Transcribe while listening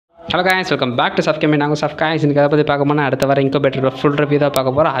Hello guys, welcome back to சஃப்கேமி. நாங்கள் சஃப் guys இன்றைக்கி அதை பற்றி பார்க்க போனால் அடுத்த வர இன்குபேட்டரோட ஃபுல் ரிவ்யூ தான்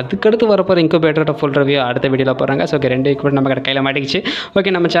பார்க்க போகிறோம். அதுக்கடுத்து வரப்போகிற இன்குபேட்டரோட ஃபுல் ரிவ்யூ அடுத்த வீடியோவில் போகிறாங்க. ஸோ ரெண்டு இன்குபேட்டர் நம்ம கையில் மாட்டிக்கிச்சு.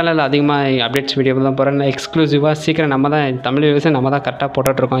 ஓகே, நம்ம சேனலில் அதிகமாக அப்டேட்ஸ் வீடியோ தான் போகிறோம். எக்ஸ்க்ளூசிவாக சீக்கிரம் நம்ம தான் தமிழ் வியூஸை நம்ம தான் கரெக்டாக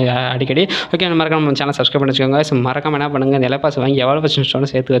போட்டுட்ருக்கோம் அடிக்கடி. ஓகே, மறக்காம நம்ம சேனல் சப்ஸ்கிரைப் பண்ணி வச்சுக்கோங்க. ஸோ மறக்காம என்ன பண்ணுங்கள், எலப்பாஸ் வாங்கி எவால்வேஷன் ஸ்டோனை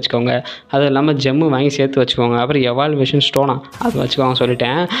சேர்த்து வச்சுக்கோங்க. அது இல்லாமல் ஜெம்மு வாங்கி சேர்த்து வச்சுக்கோங்க. அப்புறம் எவால்வேஷன் ஸ்டோனா அது வச்சுக்கோங்க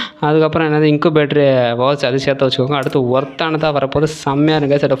சொல்லிட்டேன். அதுக்கப்புறம் என்னது இன்குபேட்டர் வாட்ச் அது சேர்த்து வச்சுக்கோங்க. அடுத்து ஒர்த்தானதாக வரப்போது செம்மையாக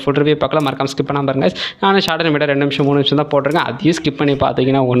இருங்க. சார் ஃபுல் ரிவ்யூ பார்க்கலாம். மறக்காம ஸ்கிப் பண்ணாமல் பாருங்க. நான் ஷார்ட் அண்ட் மீட்டர் 2 நிமிஷம் 3 நிமிஷம் தான் போட்டிருக்கேன். அதையும் ஸ்கிப் பண்ணி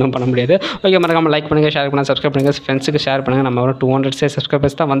பார்த்தீங்கன்னா ஒன்றும் பண்ண முடியாது. ஓகே, மறக்காம லைக் பண்ணுங்கள், ஷேர் பண்ணுங்கள், சப்ஸ்கிரைப் பண்ணுங்கள், ஃப்ரெண்ட்ஸுக்கு ஷேர் பண்ணுங்கள். நம்ம ஒரு 200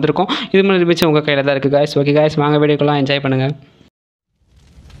 சப்ஸ்கிரைபர்ஸ் தான் வந்திருக்கோம். இது மாதிரி இருந்துச்சு உங்கள் கையில் தான் இருக்குது guys. ஓகே guys, வாங்க வீடியோக்கெல்லாம் என்ஜாய் பண்ணுங்கள்.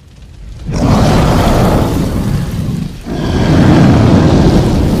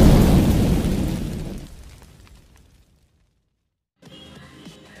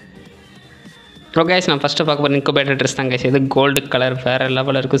 ஓகே guys, நான் ஃபஸ்ட்டு பார்க்க போகிற இன்குபேட்டர் ட்ரெஸ் தான் guys. இது கோல்டு கலர் வேறு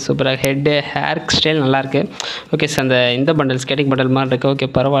லெவலில் இருக்குது. சூப்பராக ஹெட்டு ஹேர் ஸ்டைல் நல்லாயிருக்கு. ஓகே சார், இந்த பண்டல் ஸ்கேட்டிங் பண்டல் மாதிரி இருக்குது. ஓகே,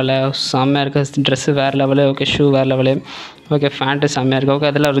 பரவாயில்ல, செம்மையாக இருக்குது. ட்ரெஸ்ஸு வேறு லெவலு. ஓகே, ஷூ வேறு லெவலு. ஓகே, ஃபேண்ட்டு செம்மையாக இருக்குது. ஓகே,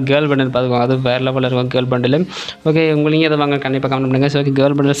 அதில் ஒரு கேர்ள் பண்டல் பார்த்துக்கோங்க, அது வேறு லெவலில் இருக்கும் கேர்ள் பண்டல். ஓகே, உங்களுக்கு அதை வாங்க கண்டிப்பாக கமெண்ட் பண்ணுங்கள். ஸோ ஓகே,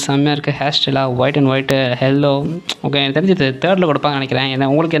 கேர்ள் பண்டல் செம்மையாக இருக்குது. ஹேர் ஸ்டைலாக white and white hello. Okay, எனக்கு தெரிஞ்சு தேர்டில் கொடுப்பாங்க நினைக்கிறேன். ஏன்னா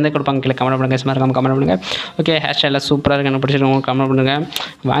உங்களுக்கு எந்த கொடுப்பாங்க கீழே கமெண்ட் பண்ணுங்கள். மறக்காம கமெண்ட் பண்ணுங்கள். ஓகே, ஹேர் ஸ்டைலாக சூப்பராக இருக்குது. எனக்கு பிடிச்சிருக்கோம் கமெண்ட் பண்ணுங்கள்.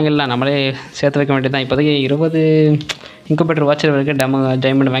 வாங்கிடலாம், நம்மளே சேர்த்து வைக்க வேண்டியது தான். இப்போதைக்கு 20 இன்குபேட்டர் வாட்சர் இருக்குது.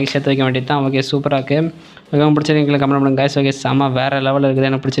 டைமண்ட் வாங்கி சேர்த்து வைக்க வேண்டியது தான். ஓகே, சூப்பராக இருக்குது. ஓகே, உங்களுக்கு பிடிச்சிருக்கீங்களா கமெண்ட் பண்ணுங்கள் guys. ஓகே, செம்ம வேறு லெவலில் இருக்குது.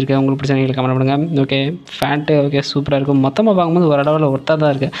 எனக்கு பிடிச்சிருக்கு. உங்களுக்கு பிடிச்சிருக்கீங்களா கமெண்ட் பண்ணுங்கள். ஓகே, ஃபேண்ட்டு ஓகே சூப்பராக இருக்கும். மொத்தமாக பார்க்கும்போது ஒரு லெவலில் ஒர்த்தாக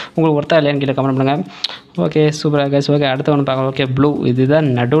தான் இருக்குது. உங்களுக்கு ஒர்த்தா இல்லையான்னு கீழே கமெண்ட் பண்ணுங்கள். ஓகே, சூப்பராக guys. ஓகே, அடுத்து ஒன்று பார்க்கலாம். ஓகே, ப்ளூ இதுதான்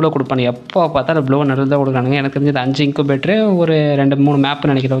நடுவில் கொடுப்பானு. எப்போ பார்த்தாலும் ப்ளூ நடுவில் தான் கொடுக்குறானுங்க. எனக்கு தெரிஞ்சது 5 இன்குபேட்டரு ஒரு 2-3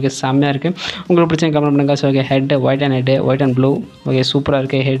 மேப்னு நினைக்கிறேன். ஓகே, செம்மையாக இருக்குது. உங்களுக்கு பிடிச்ச கமெண்ட் பண்ணுங்கள். Okay, head white and blue. Okay, சூப்பராக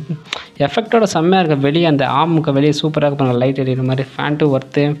இருக்குது. ஹெட் எஃபெக்டோட செம்மையாக இருக்குது. வெளியே அந்த ஆமுக்கு வெளியே சூப்பராக இருப்பாங்க, லைட் எரியிற மாதிரி. Pant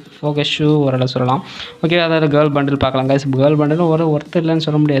worth. ஓகே, ஷூ ஓரளவு சொல்லலாம். ஓகே, அதாவது கேர்ள் பண்டில் பார்க்கலாம் guys. கேர்ள் பண்டிலும் ஒரு ஒர்த்து இல்லைன்னு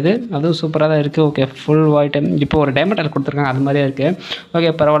சொல்ல முடியாது, அதுவும் சூப்பராக தான் இருக்குது. Okay, full white. இப்போ ஒரு டைமண்ட் கொடுத்துருக்காங்க, அது மாதிரியே இருக்குது. ஓகே,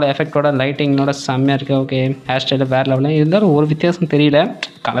 பரவாயில்ல, எஃபெக்டோட லைட்டிங்கோட செம்மையாக இருக்குது. ஓகே, ஹேர் ஸ்டைலில் வேறு லெவலில் இருந்தாலும் ஒரு வித்தியாசம் தெரியல.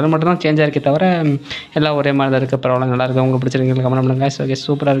 கலர் மட்டும் தான் சேஞ்சாக இருக்கே தவிர எல்லாம் ஒரே மாதிரி தான் இருக்குது. பரவாயில்ல, நல்லாயிருக்கு. உங்களுக்கு பிடிச்சிருக்கீங்க கமெண்ட் பண்ணுங்க guys. ஓகே,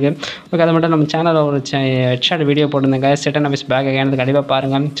 சூப்பராக இருக்குது. ஓகே, அது மட்டும் நம்ம சேனலில் ஒரு headshot video போட்டிருந்தேங்க. Sutton up back ஆகினது கண்டிப்பாக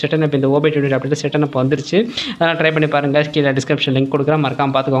பாருங்கள். செட்டன் அப் இந்த ஓபி வீடியோ அப்படியே செட்டன் அப் வந்துருச்சு. அதெல்லாம் ட்ரை பண்ணி பாருங்கள். கீழே டிஸ்கிரிப்ஷன் லிங்க் கொடுக்குறேன்,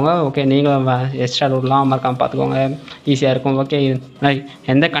 மறக்காமல் பார்த்துக்கோங்க. ஓகே, நீங்களும் ஹெட்ஷாட் விடலாம், மறக்காமல் பார்த்துக்கோங்க. ஈஸியாக இருக்கும். ஓகே,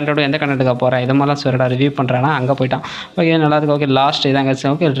 எந்த கண்டென்ட்டுக்காக போகிறேன் இது மாதிரிலாம் சொல்லிடா ரிவ்யூ பண்ணுறேன்னா அங்கே போயிட்டான். ஓகே, நல்லாயிருக்கு. ஓகே, லாஸ்ட் இதாங்க.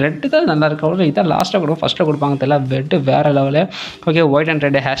 ஓகே, ரெட்டு தான் நல்லா இருக்கு. இதான் லாஸ்ட்டாக கொடுக்கும், ஃபஸ்ட்டாக கொடுப்பாங்க தெரியல. ரெட்டு வேறு level. Okay, white and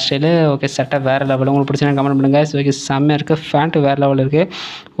red hair style. Okay, சட்டை வேறு லெவலு. உங்களுக்கு பிடிச்சா கமெண்ட் பண்ணுங்கள். ஓகே, செம்மையாக இருக்குது. ஃபேண்ட்டு வேறு லெவலில் இருக்குது.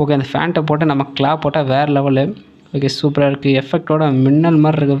 ஓகே, அந்த ஃபேண்ட்டை போட்டு நம்ம கிளாப் போட்டால் வேறு லெவலு. ஓகே, சூப்பராக இருக்குது. எஃபெக்டோட மின்னல்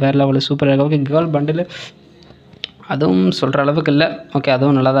மாதிரி இருக்குது. வேறு லெவலு சூப்பராக இருக்குது. ஓகே, கேர்ள் பண்டில் அதுவும் சொல்கிற அளவுக்கு இல்லை. ஓகே,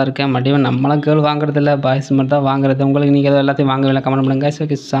 அதுவும் நல்லா தான் இருக்குது. மறுபடியும் நம்மளாம் கேர்ள் வாங்குறது இல்லை, பாய்ஸ் மட்டும் தான் வாங்குறது. உங்களுக்கு நீங்கள் எதாவது எல்லாத்தையும் வாங்கவில்லை கமெண்ட் பண்ணுங்கள்.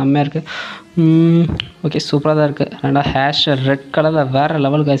 ஓகே, செம்மையாக இருக்குது. ஓகே, சூப்பராக தான் இருக்குது. ரெண்டா ஹேஷ் ரெட் கலரில் வேறு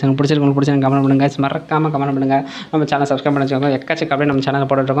லெவல் guys. எனக்கு பிடிச்சிருக்கு கமெண்ட் பண்ணுங்கள். மறக்காமல் கமெண்ட் பண்ணுங்கள். நம்ம சேனல் சப்ஸ்கிரைப் பண்ணி வச்சுக்கோங்க. எக்கச்சக்க அப்படியே நம்ம சேனல்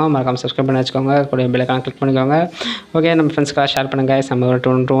போட்டுருக்கோம். மறக்காமல் சப்ஸ்கிரைப் பண்ணி வச்சுக்கோங்க. கூட பெல்லைக்கான கிளிக் பண்ணிக்கோங்க. ஓகே, நம்ம ஃப்ரெண்ட்ஸ்க்காக ஷேர் பண்ணுங்கள். நம்ம ஒரு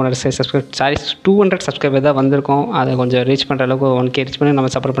 200 சப்ஸ்கிரைபர் தான் வந்திருக்கோம். அதை கொஞ்சம் ரீச் பண்ணுற அளவுக்கு 1K ரீச் பண்ணி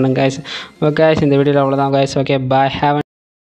நம்ம சப்போர்ட் பண்ணுங்கள் guys. ஓகே guys, இந்த வீடியோவில் அவ்வளோதான் guys. Okay, bye. ஹேவ்